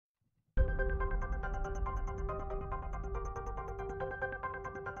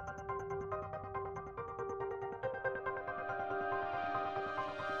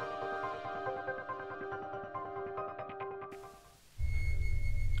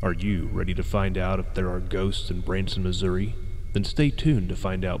Are you ready to find out if there are ghosts in Branson, Missouri? Then stay tuned to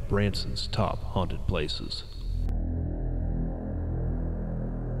find out Branson's top haunted places.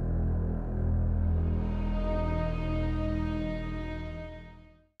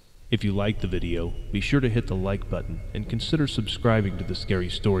 If you liked the video, be sure to hit the like button and consider subscribing to the Scary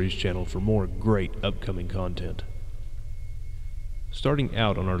Stories channel for more great upcoming content. Starting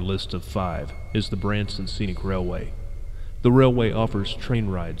out on our list of 5 is the Branson Scenic Railway. The railway offers train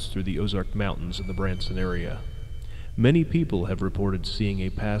rides through the Ozark Mountains in the Branson area. Many people have reported seeing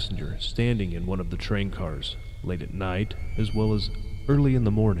a passenger standing in one of the train cars late at night as well as early in the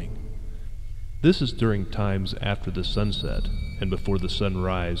morning. This is during times after the sunset and before the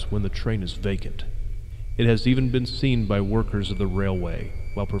sunrise when the train is vacant. It has even been seen by workers of the railway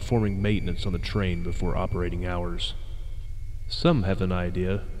while performing maintenance on the train before operating hours. Some have an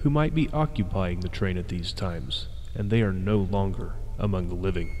idea who might be occupying the train at these times, and they are no longer among the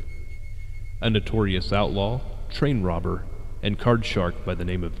living. A notorious outlaw, train robber, and card shark by the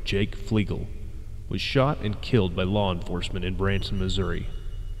name of Jake Flegel was shot and killed by law enforcement in Branson, Missouri.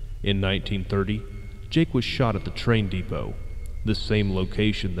 In 1930, Jake was shot at the train depot, the same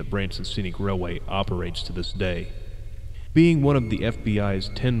location that Branson Scenic Railway operates to this day. Being one of the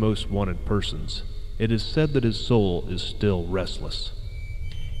FBI's 10 most wanted persons, it is said that his soul is still restless.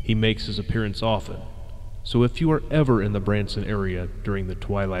 He makes his appearance often, so if you are ever in the Branson area during the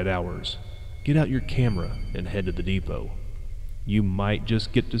twilight hours, get out your camera and head to the depot. You might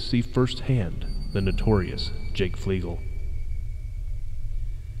just get to see firsthand the notorious Jake Flegel.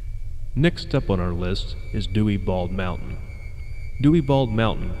 Next up on our list is Dewey Bald Mountain. Dewey Bald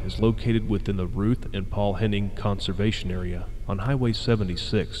Mountain is located within the Ruth and Paul Henning Conservation Area on Highway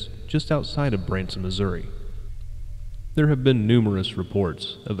 76, just outside of Branson, Missouri. There have been numerous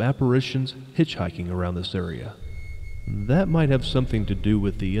reports of apparitions hitchhiking around this area. That might have something to do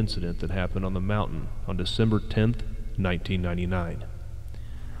with the incident that happened on the mountain on December 10th, 1999.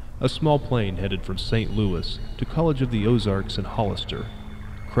 A small plane headed from St. Louis to College of the Ozarks in Hollister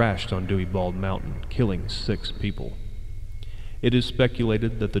crashed on Dewey Bald Mountain, killing 6 people. It is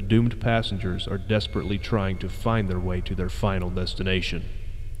speculated that the doomed passengers are desperately trying to find their way to their final destination.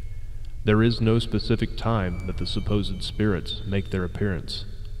 There is no specific time that the supposed spirits make their appearance,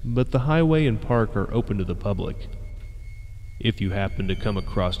 but the highway and park are open to the public. If you happen to come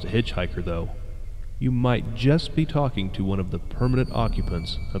across a hitchhiker, though, you might just be talking to one of the permanent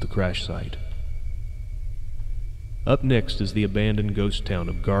occupants of the crash site. Up next is the abandoned ghost town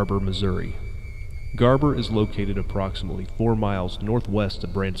of Garber, Missouri. Garber is located approximately 4 miles northwest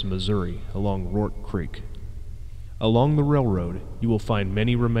of Branson, Missouri, along Rourke Creek. Along the railroad, you will find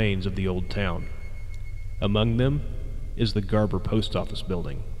many remains of the old town. Among them is the Garber Post Office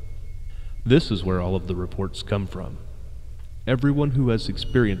building. This is where all of the reports come from. Everyone who has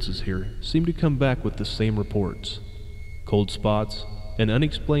experiences here seem to come back with the same reports. Cold spots and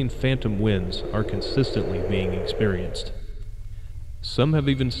unexplained phantom winds are consistently being experienced. Some have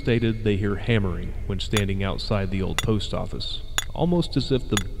even stated they hear hammering when standing outside the old post office, almost as if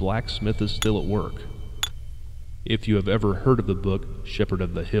the blacksmith is still at work. If you have ever heard of the book Shepherd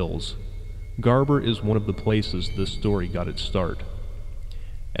of the Hills, Garber is one of the places this story got its start.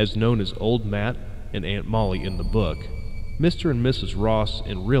 As known as Old Matt and Aunt Molly in the book, Mr. and Mrs. Ross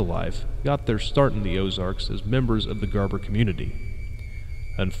in real life got their start in the Ozarks as members of the Garber community.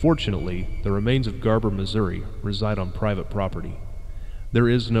 Unfortunately, the remains of Garber, Missouri reside on private property. There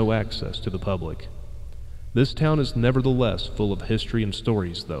is no access to the public. This town is nevertheless full of history and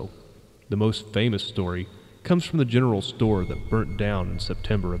stories, though. The most famous story comes from the general store that burnt down in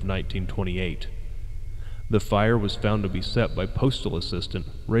September of 1928. The fire was found to be set by postal assistant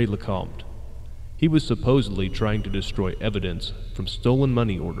Ray LeCompte. He was supposedly trying to destroy evidence from stolen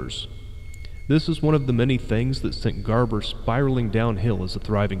money orders. This is one of the many things that sent Garber spiraling downhill as a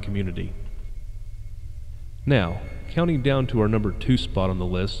thriving community. Now, counting down to our number 2 spot on the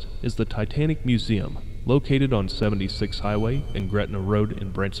list is the Titanic Museum, located on 76 Highway and Gretna Road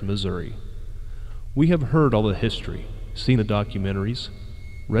in Branson, Missouri. We have heard all the history, seen the documentaries,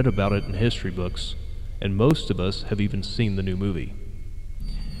 read about it in history books, and most of us have even seen the new movie.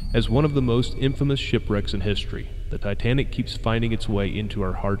 As one of the most infamous shipwrecks in history, the Titanic keeps finding its way into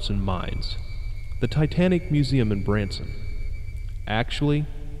our hearts and minds. The Titanic Museum in Branson. Actually,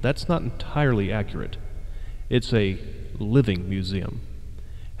 that's not entirely accurate. It's a living museum,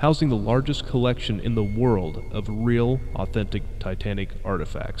 housing the largest collection in the world of real, authentic Titanic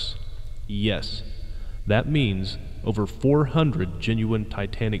artifacts. Yes, that means over 400 genuine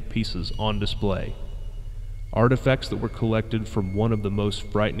Titanic pieces on display. Artifacts that were collected from one of the most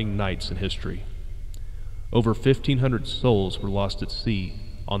frightening nights in history. Over 1,500 souls were lost at sea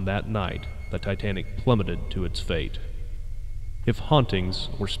on that night the Titanic plummeted to its fate. If hauntings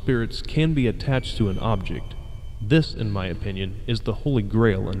or spirits can be attached to an object, this, in my opinion, is the holy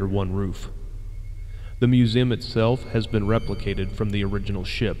grail under one roof. The museum itself has been replicated from the original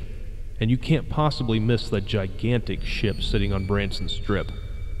ship, and you can't possibly miss the gigantic ship sitting on Branson Strip.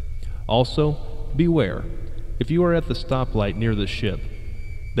 Also, beware, if you are at the stoplight near the ship,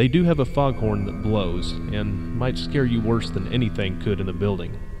 they do have a foghorn that blows and might scare you worse than anything could in the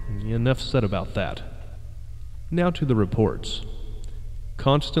building. Enough said about that. Now to the reports.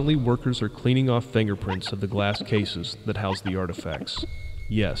 Constantly, workers are cleaning off fingerprints of the glass cases that house the artifacts.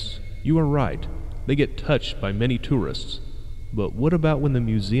 Yes, you are right. They get touched by many tourists. But what about when the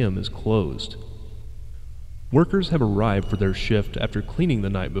museum is closed? Workers have arrived for their shift after cleaning the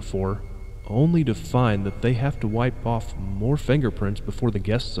night before, only to find that they have to wipe off more fingerprints before the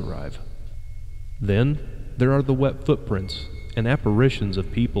guests arrive. Then, there are the wet footprints and apparitions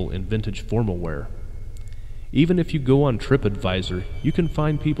of people in vintage formal wear. Even if you go on TripAdvisor, you can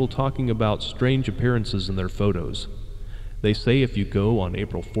find people talking about strange appearances in their photos. They say if you go on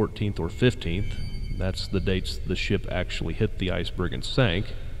April 14th or 15th, that's the dates the ship actually hit the iceberg and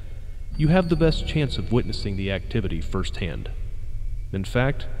sank, you have the best chance of witnessing the activity firsthand. In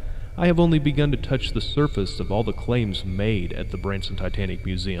fact, I have only begun to touch the surface of all the claims made at the Branson Titanic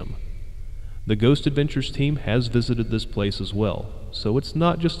Museum. The Ghost Adventures team has visited this place as well, so it's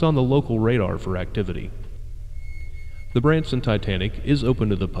not just on the local radar for activity. The Branson Titanic is open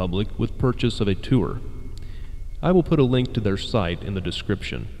to the public with purchase of a tour. I will put a link to their site in the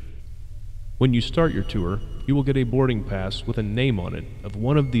description. When you start your tour, you will get a boarding pass with a name on it of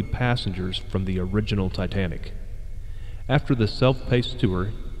one of the passengers from the original Titanic. After the self-paced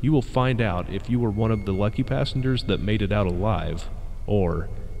tour, you will find out if you were one of the lucky passengers that made it out alive, or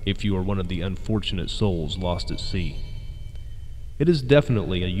if you are one of the unfortunate souls lost at sea. It is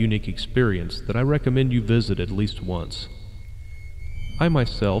definitely a unique experience that I recommend you visit at least once. I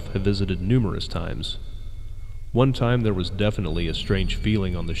myself have visited numerous times. One time there was definitely a strange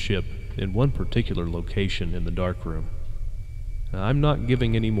feeling on the ship in one particular location in the darkroom. I'm not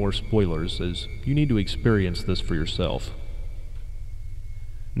giving any more spoilers, as you need to experience this for yourself.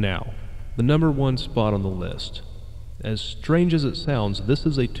 Now, the number one spot on the list. As strange as it sounds, this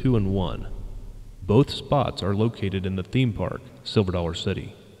is a 2-in-1. Both spots are located in the theme park, Silver Dollar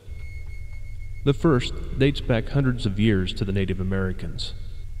City. The first dates back hundreds of years to the Native Americans.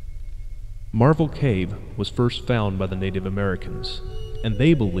 Marvel Cave was first found by the Native Americans, and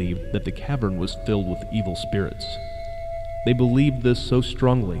they believed that the cavern was filled with evil spirits. They believed this so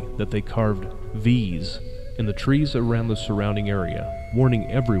strongly that they carved V's in the trees around the surrounding area,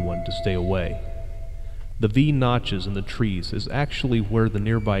 warning everyone to stay away. The V notches in the trees is actually where the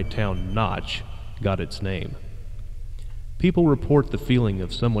nearby town Notch got its name. People report the feeling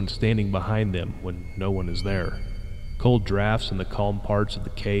of someone standing behind them when no one is there, cold drafts in the calm parts of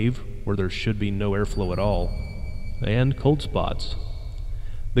the cave where there should be no airflow at all, and cold spots.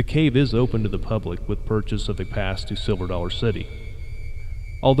 The cave is open to the public with purchase of a pass to Silver Dollar City.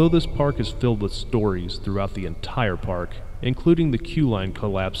 Although this park is filled with stories throughout the entire park, including the queue line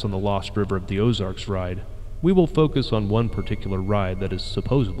collapse on the Lost River of the Ozarks ride, we will focus on one particular ride that is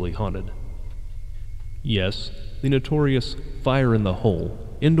supposedly haunted. Yes, the notorious Fire in the Hole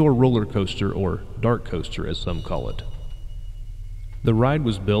indoor roller coaster, or dark coaster as some call it. The ride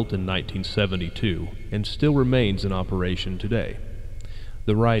was built in 1972 and still remains in operation today.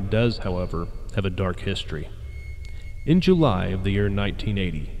 The ride does, however, have a dark history. In July of the year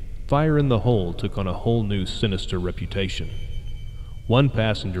 1980, Fire in the Hole took on a whole new sinister reputation. One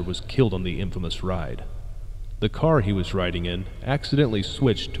passenger was killed on the infamous ride. The car he was riding in accidentally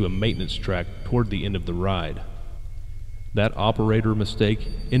switched to a maintenance track toward the end of the ride. That operator mistake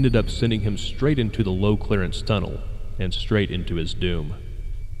ended up sending him straight into the low-clearance tunnel and straight into his doom.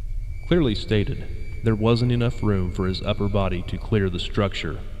 Clearly stated, there wasn't enough room for his upper body to clear the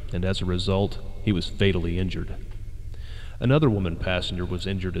structure, and as a result, he was fatally injured. Another woman passenger was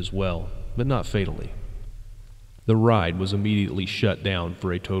injured as well, but not fatally. The ride was immediately shut down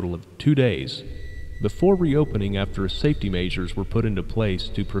for a total of 2 days, before reopening after safety measures were put into place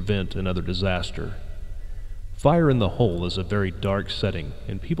to prevent another disaster. Fire in the Hole is a very dark setting,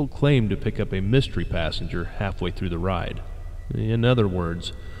 and people claim to pick up a mystery passenger halfway through the ride. In other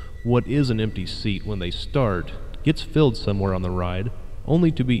words, what is an empty seat when they start gets filled somewhere on the ride,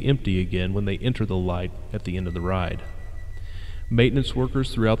 only to be empty again when they enter the light at the end of the ride. Maintenance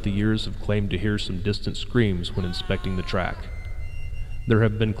workers throughout the years have claimed to hear some distant screams when inspecting the track. There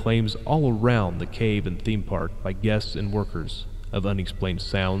have been claims all around the cave and theme park by guests and workers of unexplained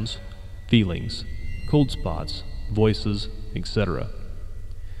sounds, feelings, cold spots, voices, etc.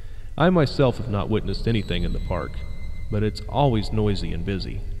 I myself have not witnessed anything in the park, but it's always noisy and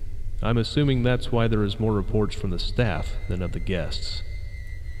busy. I'm assuming that's why there is more reports from the staff than of the guests.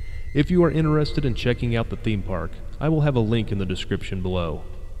 If you are interested in checking out the theme park, I will have a link in the description below.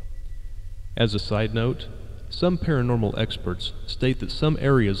 As a side note, some paranormal experts state that some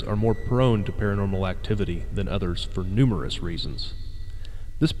areas are more prone to paranormal activity than others for numerous reasons.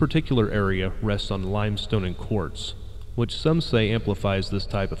 This particular area rests on limestone and quartz, which some say amplifies this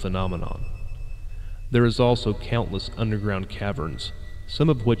type of phenomenon. There is also countless underground caverns, some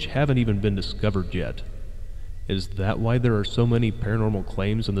of which haven't even been discovered yet. Is that why there are so many paranormal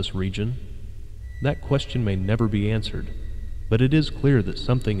claims in this region? That question may never be answered, but it is clear that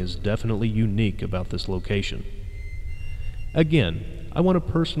something is definitely unique about this location. Again, I want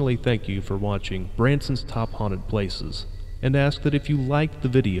to personally thank you for watching Branson's Top Haunted Places, and ask that if you liked the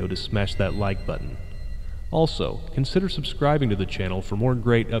video to smash that like button. Also, consider subscribing to the channel for more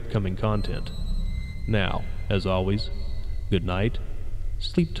great upcoming content. Now, as always, good night,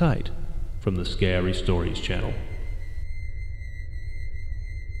 sleep tight, from the Scary Stories channel.